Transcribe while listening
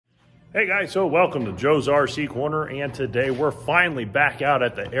Hey guys, so welcome to Joe's RC Corner, and today we're finally back out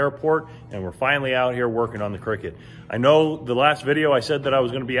at the airport and we're finally out here working on the Cricket. I know the last video I said that I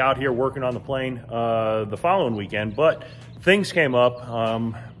was going to be out here working on the plane the following weekend, but things came up,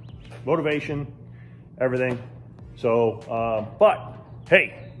 motivation, everything. So, but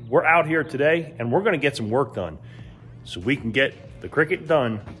hey, we're out here today and we're going to get some work done so we can get the Cricket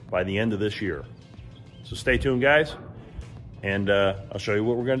done by the end of this year. So stay tuned, guys. And I'll show you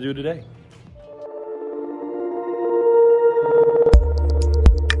what we're going to do today.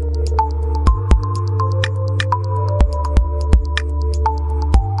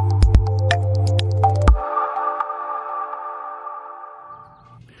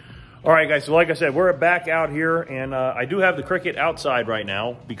 All right, guys, so like I said, we're back out here, and I do have the Cricket outside right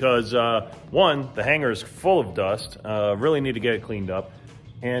now because, one, the hangar is full of dust. Really need to get it cleaned up.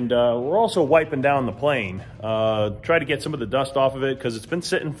 And we're also wiping down the plane, try to get some of the dust off of it because it's been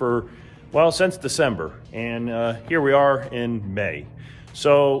sitting for, well, since December. And here we are in May.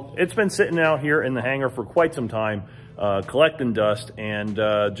 So it's been sitting out here in the hangar for quite some time, collecting dust and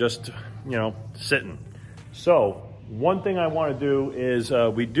just, you know, sitting. So one thing I want to do is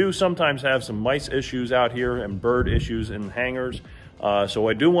we do sometimes have some mice issues out here and bird issues in hangars. So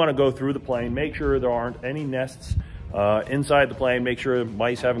I do want to go through the plane, make sure there aren't any nests inside the plane, make sure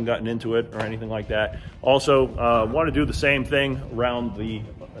mice haven't gotten into it or anything like that. Also, want to do the same thing around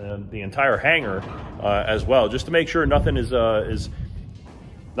the entire hangar as well, just to make sure nothing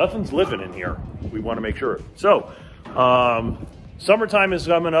nothing's living in here. We want to make sure. So, summertime is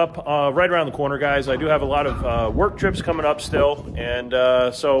coming up right around the corner, guys. I do have a lot of work trips coming up still, and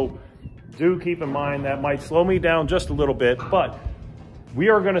so do keep in mind that might slow me down just a little bit, but we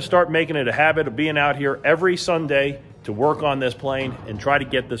are going to start making it a habit of being out here every Sunday to work on this plane and try to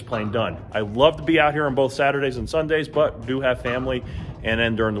get this plane done. I love to be out here on both Saturdays and Sundays, but do have family, and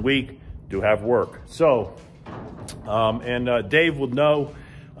then during the week, do have work. So, Dave will know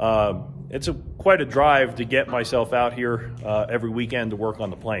it's quite a drive to get myself out here every weekend to work on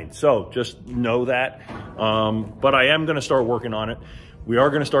the plane. So just know that. But I am going to start working on it. We are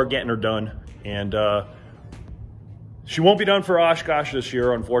going to start getting her done, and she won't be done for Oshkosh this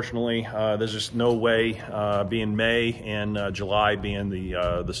year, unfortunately. There's just no way, being May and July being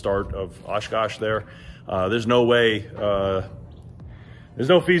the start of Oshkosh there. There's no way, there's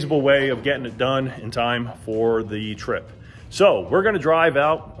no feasible way of getting it done in time for the trip. So we're gonna drive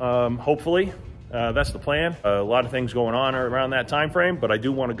out, hopefully. That's the plan. A lot of things going on around that time frame, but I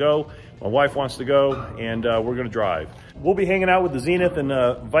do want to go. My wife wants to go, and we're going to drive. We'll be hanging out with the Zenith and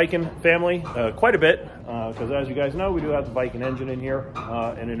Viking family quite a bit, because as you guys know, we do have the Viking engine in here,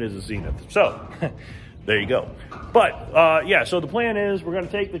 and it is a Zenith. So there you go. But yeah, so the plan is we're going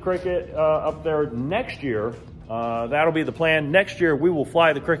to take the Cricket up there next year. That'll be the plan. Next year we will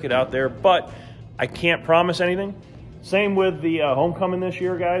fly the Cricket out there, but I can't promise anything. Same with the homecoming this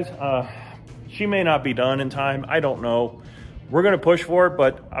year, guys. She may not be done in time. I don't know. We're going to push for it,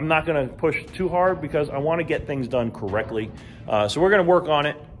 but I'm not going to push too hard because I want to get things done correctly. So we're going to work on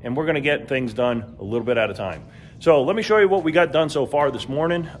it, and we're going to get things done a little bit at a time. So let me show you what we got done so far this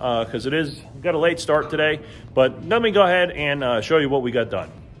morning, because we got a late start today. But let me go ahead and show you what we got done.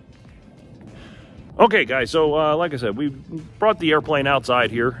 Okay, guys, so like I said, we brought the airplane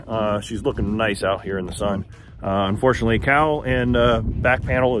outside here. She's looking nice out here in the sun. Unfortunately, cowl and back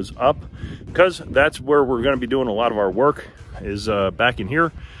panel is up because that's where we're going to be doing a lot of our work is back in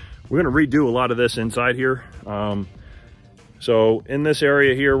here. We're going to redo a lot of this inside here. So in this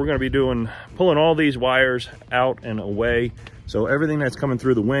area here, we're going to be pulling all these wires out and away. So everything that's coming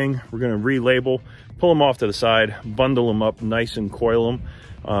through the wing, we're going to relabel, pull them off to the side, bundle them up nice and coil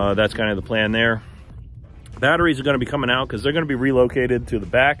them. That's kind of the plan there. Batteries are going to be coming out because they're going to be relocated to the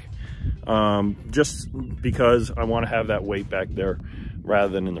back. Just because I want to have that weight back there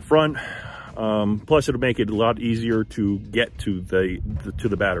rather than in the front. Plus it'll make it a lot easier to get to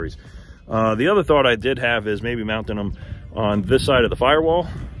the batteries. The other thought I did have is maybe mounting them on this side of the firewall.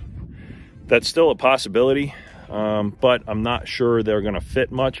 That's still a possibility, but I'm not sure they're going to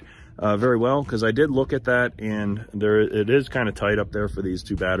fit much very well, because I did look at that, and it is kind of tight up there for these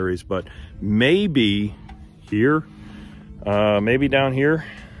two batteries. But maybe here, maybe down here.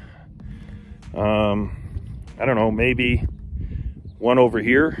 I don't know, maybe one over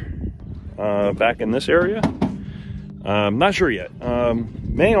here, back in this area. I'm not sure yet.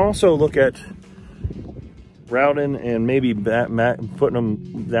 May also look at routing and maybe putting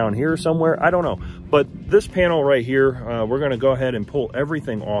them down here somewhere. I don't know. But this panel right here, we're going to go ahead and pull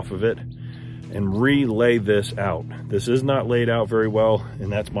everything off of it and relay this out. This is not laid out very well,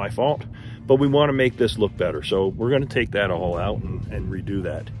 and that's my fault. But we want to make this look better. So we're going to take that all out and redo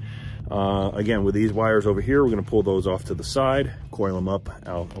that. Again, with these wires over here, we're going to pull those off to the side, coil them up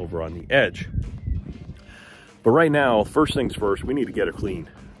out over on the edge. But right now, first things first, we need to get it clean.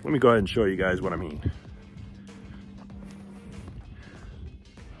 Let me go ahead and show you guys what I mean.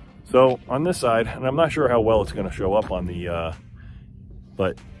 So on this side, and I'm not sure how well it's going to show up on the,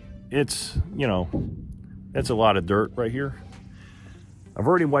 but it's, you know, it's a lot of dirt right here. I've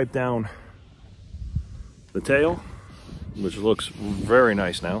already wiped down the tail, which looks very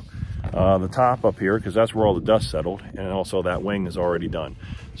nice now. The top up here, because that's where all the dust settled, and also that wing is already done.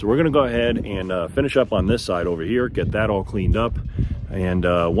 So we're going to go ahead and finish up on this side over here, get that all cleaned up. And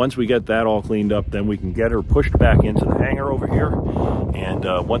once we get that all cleaned up, then we can get her pushed back into the hangar over here. And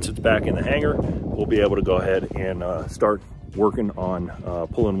once it's back in the hangar, we'll be able to go ahead and start working on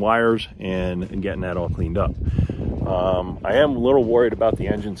pulling wires and getting that all cleaned up. I am a little worried about the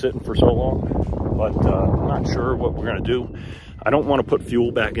engine sitting for so long, but I'm not sure what we're going to do. I don't want to put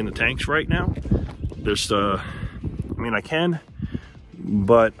fuel back in the tanks right now. There's, I mean, I can,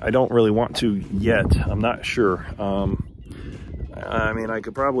 but I don't really want to yet. I'm not sure. I mean, I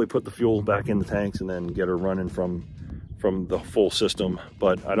could probably put the fuel back in the tanks and then get her running from the full system,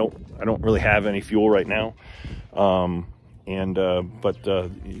 but I don't really have any fuel right now.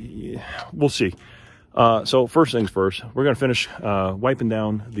 We'll see. So first things first, we're going to finish wiping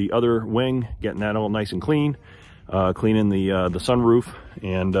down the other wing, getting that all nice and clean, cleaning the sunroof,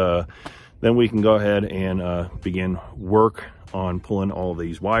 and then we can go ahead and begin work on pulling all of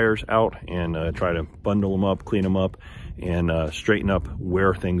these wires out and try to bundle them up, clean them up, and straighten up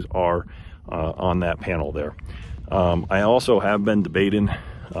where things are on that panel there. I also have been debating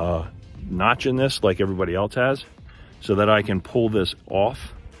notching this like everybody else has, so that I can pull this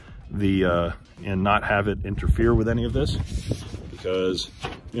off the and not have it interfere with any of this, because,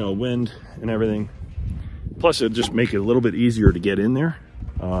 you know, wind and everything. Plus it'd just make it a little bit easier to get in there.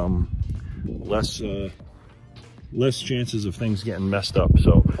 Less chances of things getting messed up.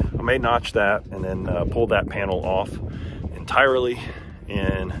 So I may notch that and then pull that panel off entirely,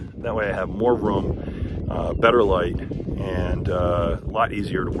 and that way I have more room, better light, and a lot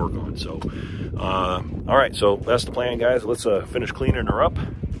easier to work on. So all right, so that's the plan, guys. Let's finish cleaning her up,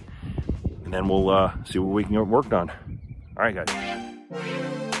 and then we'll see what we can get worked on. All right, guys.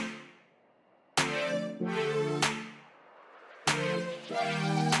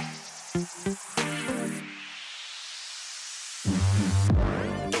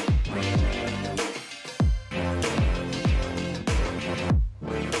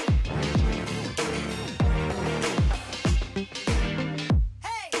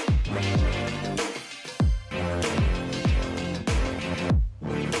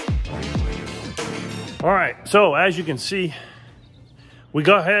 All right, so as you can see, we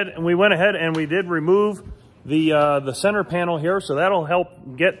went ahead and we did remove the center panel here, so that'll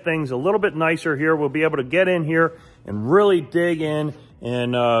help get things a little bit nicer here. We'll be able to get in here and really dig in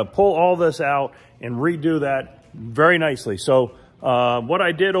and pull all this out and redo that very nicely. So what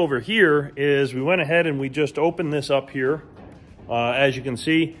I did over here is we went ahead and we just opened this up here, as you can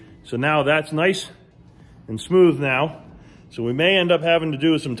see. So now that's nice and smooth now. So we may end up having to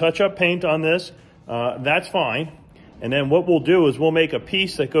do some touch-up paint on this. That's fine. And then what we'll do is we'll make a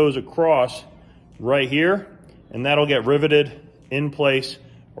piece that goes across right here, and that'll get riveted in place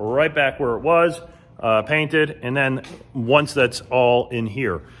right back where it was, painted, and then once that's all in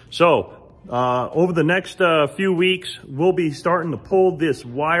here. So over the next few weeks, we'll be starting to pull this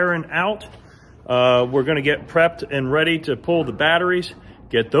wiring out. We're going to get prepped and ready to pull the batteries,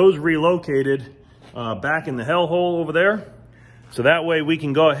 get those relocated back in the hellhole over there. So that way we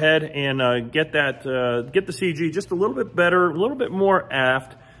can go ahead and get the CG just a little bit better, a little bit more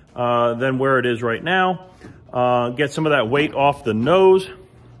aft than where it is right now. Get some of that weight off the nose.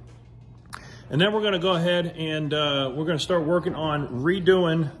 And then we're going to go ahead and we're going to start working on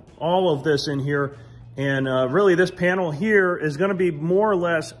redoing all of this in here. And really this panel here is going to be more or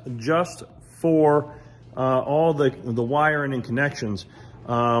less just for all the wiring and connections.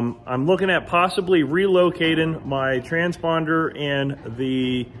 I'm looking at possibly relocating my transponder and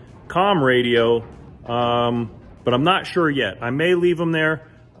the comm radio, but I'm not sure yet. I may leave them there,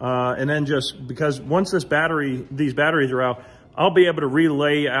 and then just because once these batteries are out, I'll be able to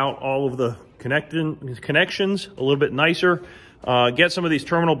relay out all of the connections a little bit nicer, get some of these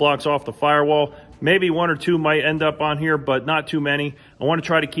terminal blocks off the firewall. Maybe one or two might end up on here, but not too many. I want to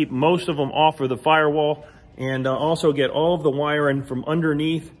try to keep most of them off of the firewall, and also get all of the wiring from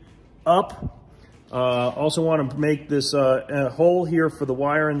underneath up. Also want to make this hole here for the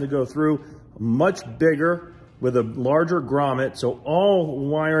wiring to go through much bigger with a larger grommet. So all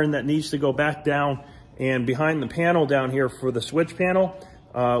wiring that needs to go back down and behind the panel down here for the switch panel,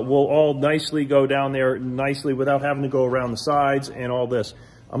 will all nicely go down there nicely without having to go around the sides and all this.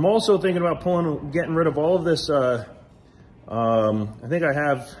 I'm also thinking about getting rid of all of this. I think I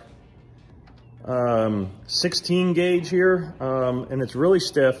have 16 gauge here, and it's really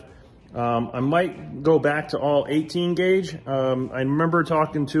stiff. I might go back to all 18 gauge. I remember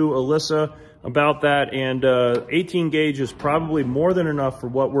talking to Alyssa about that, and 18 gauge is probably more than enough for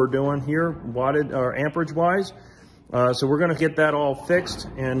what we're doing here, wattage or amperage wise. So we're going to get that all fixed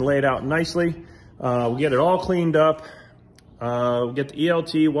and laid out nicely. We'll get it all cleaned up. We'll get the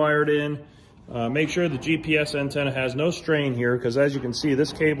ELT wired in. Make sure the GPS antenna has no strain here, because as you can see,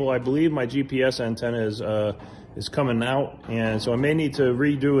 this cable, I believe my GPS antenna is coming out, and so I may need to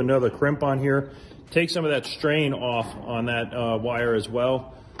redo another crimp on here. Take some of that strain off on that wire as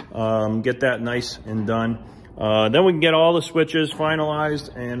well. Get that nice and done. Then we can get all the switches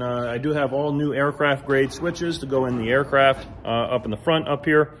finalized, and I do have all new aircraft grade switches to go in the aircraft up in the front up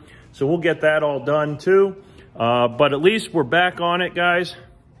here. So we'll get that all done too. But at least we're back on it, guys.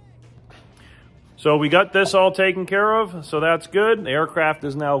 So we got this all taken care of, so that's good. The aircraft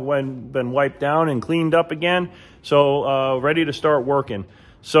has now been wiped down and cleaned up again, so ready to start working.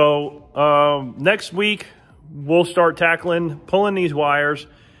 So next week, we'll start pulling these wires,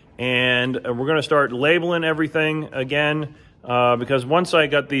 and we're going to start labeling everything again, because once I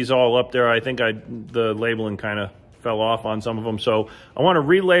got these all up there, I think the labeling kind of fell off on some of them. So I want to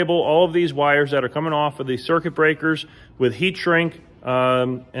relabel all of these wires that are coming off of the circuit breakers with heat shrink.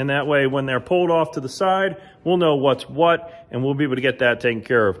 And that way, when they're pulled off to the side, we'll know what's what, and we'll be able to get that taken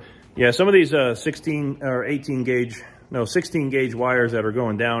care of. Yeah, some of these 16 gauge wires that are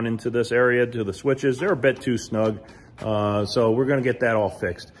going down into this area to the switches, they're a bit too snug. So we're going to get that all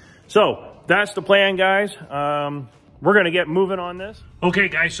fixed. So that's the plan, guys. We're going to get moving on this. Okay,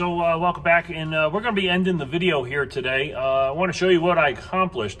 guys, so welcome back, and we're going to be ending the video here today. I want to show you what I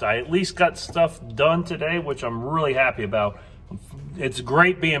accomplished. I at least got stuff done today, which I'm really happy about. It's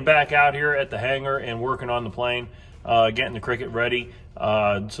great being back out here at the hangar and working on the plane, getting the Cricket ready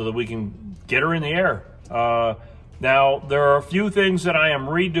so that we can get her in the air. Now, there are a few things that I am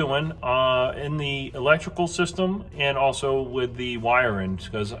redoing in the electrical system and also with the wiring,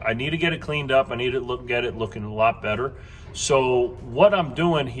 because I need to get it cleaned up. I need to get it looking a lot better. So what I'm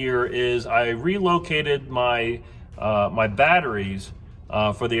doing here is I relocated my my batteries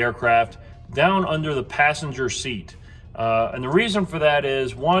for the aircraft down under the passenger seat. And the reason for that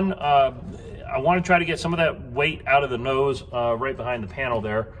is, one, I want to try to get some of that weight out of the nose right behind the panel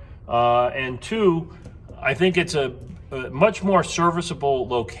there. And two, I think it's a much more serviceable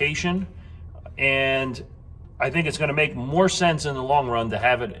location, and I think it's going to make more sense in the long run to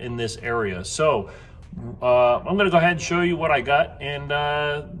have it in this area. So I'm going to go ahead and show you what I got, and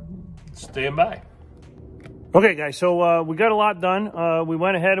stand by. Okay, guys, so we got a lot done. We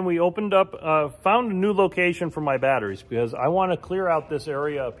went ahead and we opened up, found a new location for my batteries, because I want to clear out this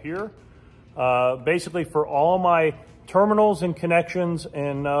area up here, basically for all my terminals and connections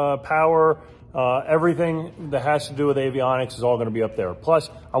and power. Everything that has to do with avionics is all going to be up there. Plus,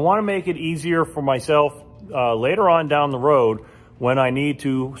 I want to make it easier for myself later on down the road when I need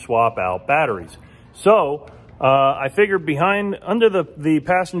to swap out batteries. So I figured under the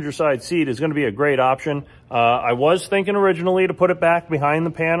passenger side seat is going to be a great option. I was thinking originally to put it back behind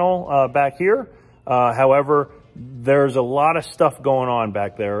the panel back here. However, there's a lot of stuff going on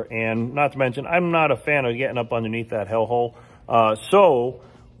back there, and not to mention, I'm not a fan of getting up underneath that hellhole. So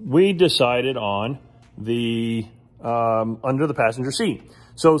we decided on the under the passenger seat.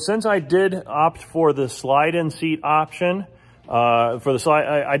 So since I did opt for the slide-in seat option,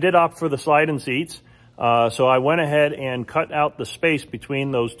 I did opt for the slide-in seats. So I went ahead and cut out the space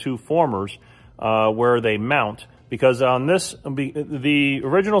between those two formers where they mount, because on this, the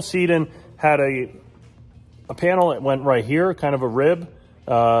original seat-in had a panel that went right here, kind of a rib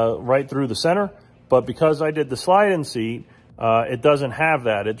right through the center. But because I did the slide-in seat, it doesn't have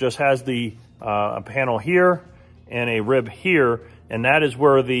that. It just has the a panel here and a rib here, and that is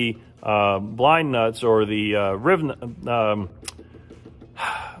where the blind nuts or the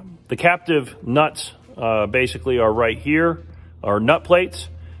the captive nuts basically are right here, or nut plates.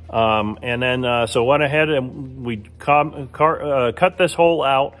 And then so went ahead and we cut this hole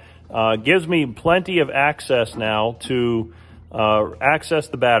out. Gives me plenty of access now to access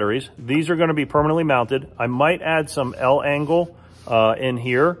the batteries. These are going to be permanently mounted. I might add some L angle in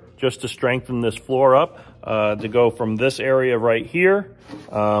here just to strengthen this floor up, to go from this area right here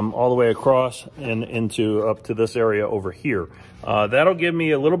all the way across and up to this area over here. That'll give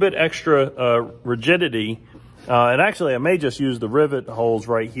me a little bit extra rigidity. And actually, I may just use the rivet holes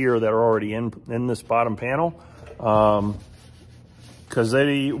right here that are already in this bottom panel. because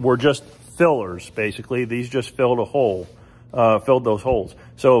they were just fillers, basically. These just filled a hole, filled those holes.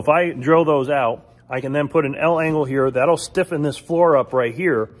 So if I drill those out, I can then put an L angle here. That'll stiffen this floor up right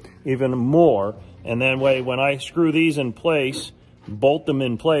here even more. And then when I screw these in place, bolt them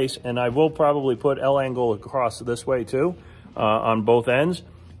in place, and I will probably put L angle across this way too, on both ends.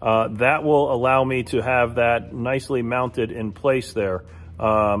 That will allow me to have that nicely mounted in place there,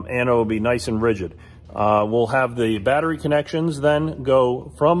 and it will be nice and rigid. We'll have the battery connections then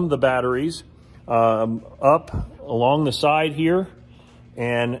go from the batteries up along the side here,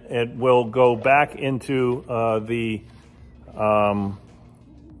 and it will go back into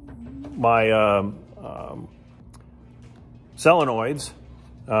my solenoids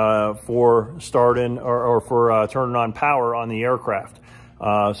for starting or for turning on power on the aircraft.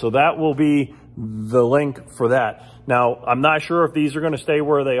 So that will be the link for that. Now, I'm not sure if these are going to stay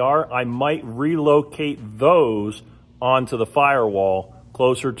where they are. I might relocate those onto the firewall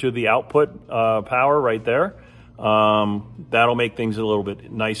closer to the output power right there. That'll make things a little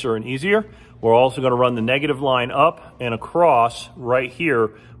bit nicer and easier. We're also going to run the negative line up and across right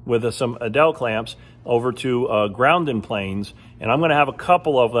here with some Adele clamps over to grounding planes. And I'm going to have a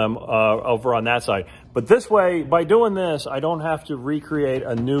couple of them over on that side. But this way, by doing this, I don't have to recreate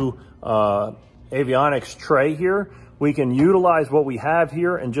a new avionics tray here. We can utilize what we have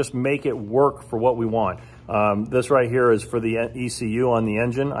here and just make it work for what we want. This right here is for the ECU on the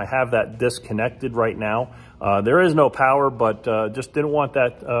engine. I have that disconnected right now. There is no power, but just didn't want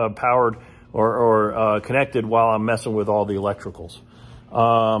that powered or connected while I'm messing with all the electricals.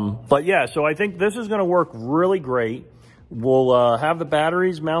 But yeah, so I think this is going to work really great. We'll have the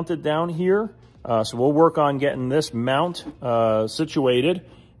batteries mounted down here. So we'll work on getting this mount situated.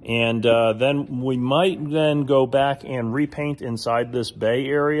 And then we might then go back and repaint inside this bay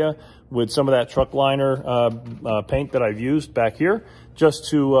area with some of that truck liner paint that I've used back here, just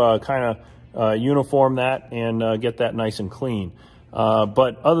to kind of uniform that and get that nice and clean.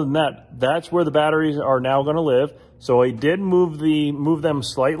 But other than that, that's where the batteries are now going to live. So I did move them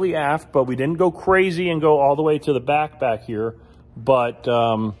slightly aft, but we didn't go crazy and go all the way to the back here. But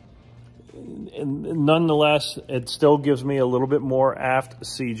nonetheless, it still gives me a little bit more aft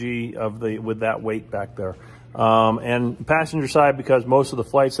CG with that weight back there. And passenger side, because most of the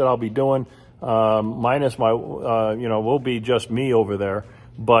flights that I'll be doing, minus my, will be just me over there.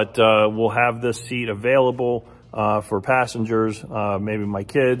 But we'll have this seat available for passengers, maybe my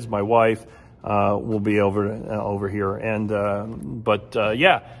kids, my wife. Will be over here. And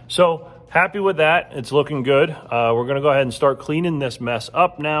yeah, so happy with that. It's looking good. We're going to go ahead and start cleaning this mess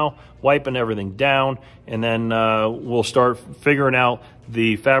up now, wiping everything down, and then we'll start figuring out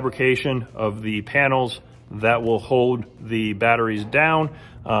the fabrication of the panels that will hold the batteries down.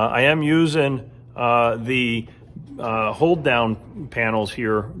 I am using the hold down panels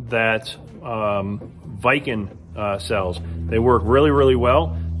here that Viking sells. They work really, really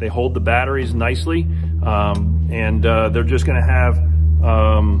well. They hold the batteries nicely, and they're just going to have,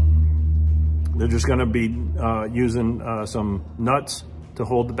 they're just going to be using some nuts to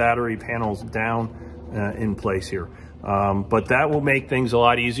hold the battery panels down in place here. But that will make things a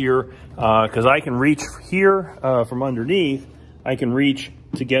lot easier because I can reach here from underneath. I can reach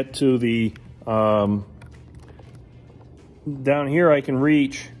to get to the, down here I can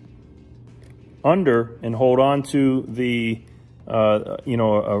reach under and hold on to the a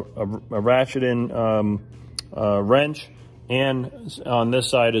ratchet in wrench, and on this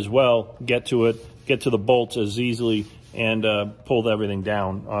side as well, get to the bolts as easily and pull everything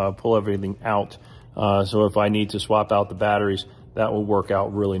down, pull everything out. So if I need to swap out the batteries, that will work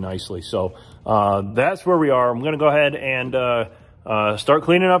out really nicely. So that's where we are. I'm going to go ahead and start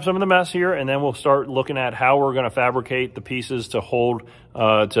cleaning up some of the mess here, and then we'll start looking at how we're going to fabricate the pieces to hold,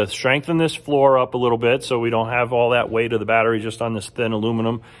 to strengthen this floor up a little bit so we don't have all that weight of the battery just on this thin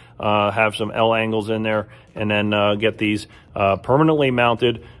aluminum, have some L angles in there, and then get these permanently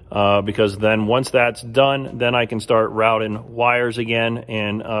mounted, because then once that's done, then I can start routing wires again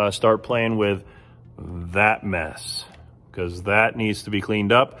and start playing with that mess, because that needs to be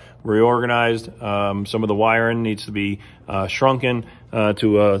cleaned up, reorganized. Some of the wiring needs to be shrunken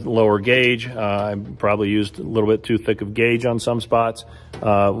to a lower gauge. I probably used a little bit too thick of gauge on some spots.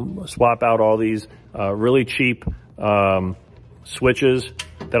 Swap out all these really cheap switches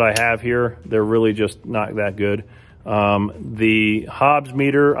that I have here. They're really just not that good. The Hobbs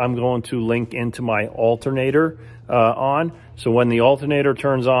meter I'm going to link into my alternator on. So when the alternator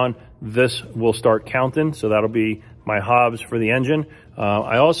turns on, this will start counting. So that'll be my Hobbs for the engine.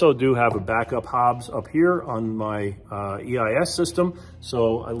 I also do have a backup Hobbs up here on my EIS system.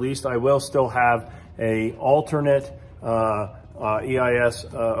 So at least I will still have a alternate EIS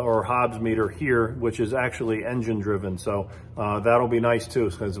or Hobbs meter here, which is actually engine driven. So that'll be nice too,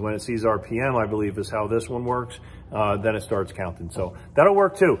 because when it sees RPM, I believe is how this one works, then it starts counting. So that'll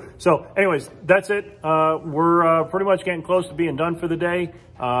work too. So anyways, that's it. We're pretty much getting close to being done for the day.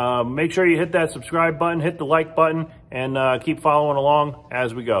 Make sure you hit that subscribe button, hit the like button, and keep following along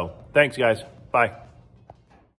as we go. Thanks, guys. Bye.